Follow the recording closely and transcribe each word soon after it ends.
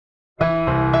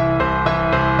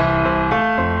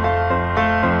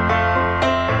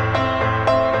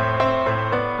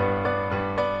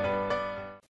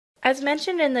As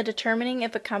mentioned in the Determining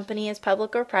if a company is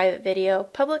public or private video,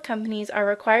 public companies are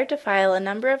required to file a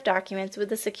number of documents with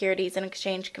the Securities and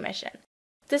Exchange Commission.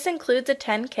 This includes a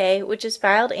 10-K, which is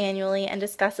filed annually and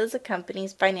discusses a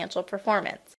company's financial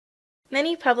performance.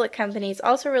 Many public companies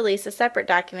also release a separate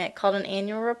document called an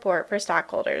annual report for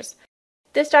stockholders.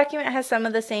 This document has some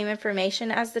of the same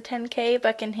information as the 10-K,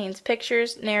 but contains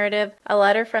pictures, narrative, a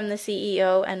letter from the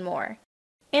CEO, and more.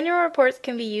 Annual reports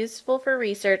can be useful for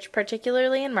research,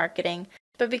 particularly in marketing,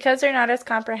 but because they're not as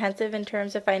comprehensive in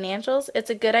terms of financials, it's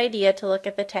a good idea to look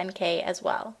at the 10-K as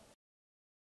well.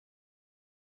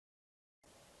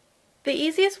 The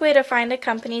easiest way to find a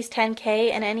company's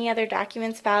 10-K and any other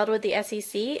documents filed with the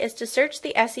SEC is to search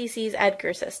the SEC's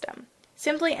EDGAR system.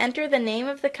 Simply enter the name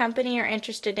of the company you're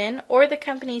interested in or the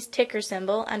company's ticker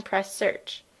symbol and press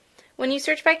search. When you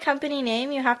search by company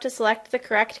name, you have to select the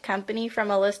correct company from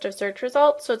a list of search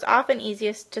results, so it's often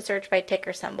easiest to search by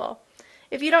ticker symbol.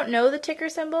 If you don't know the ticker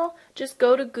symbol, just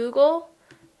go to Google,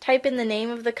 type in the name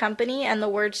of the company and the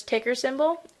words ticker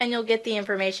symbol, and you'll get the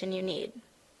information you need.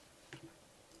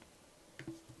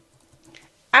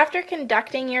 After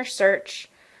conducting your search,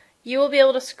 you will be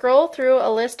able to scroll through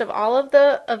a list of all of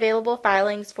the available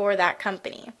filings for that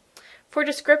company. For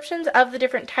descriptions of the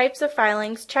different types of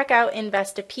filings, check out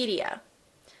Investopedia.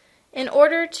 In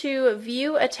order to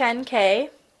view a 10-K,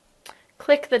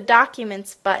 click the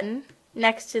Documents button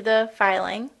next to the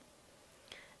filing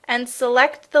and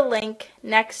select the link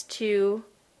next to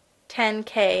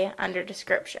 10-K under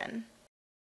Description.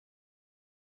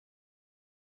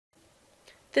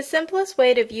 The simplest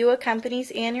way to view a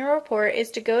company's annual report is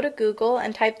to go to Google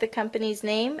and type the company's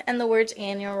name and the words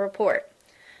annual report.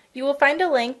 You will find a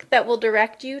link that will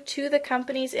direct you to the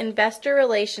company's investor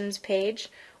relations page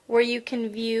where you can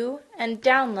view and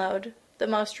download the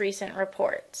most recent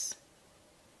reports.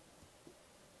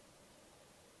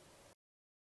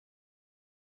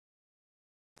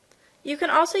 You can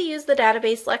also use the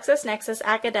database LexisNexis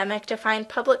Academic to find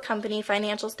public company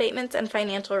financial statements and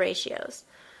financial ratios.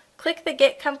 Click the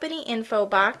Get Company Info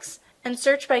box and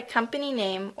search by company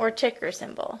name or ticker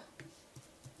symbol.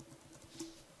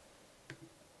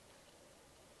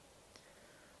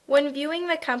 When viewing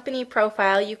the company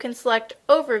profile, you can select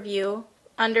Overview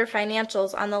under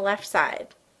Financials on the left side.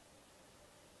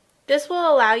 This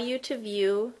will allow you to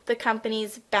view the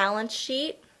company's balance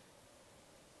sheet,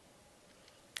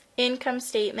 income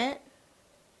statement,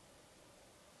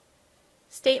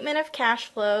 statement of cash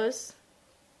flows,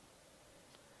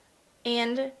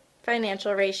 and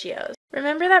financial ratios.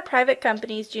 Remember that private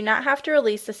companies do not have to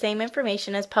release the same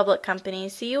information as public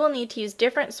companies, so you will need to use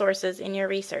different sources in your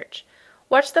research.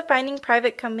 Watch the Finding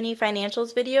Private Company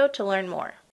Financials video to learn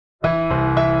more.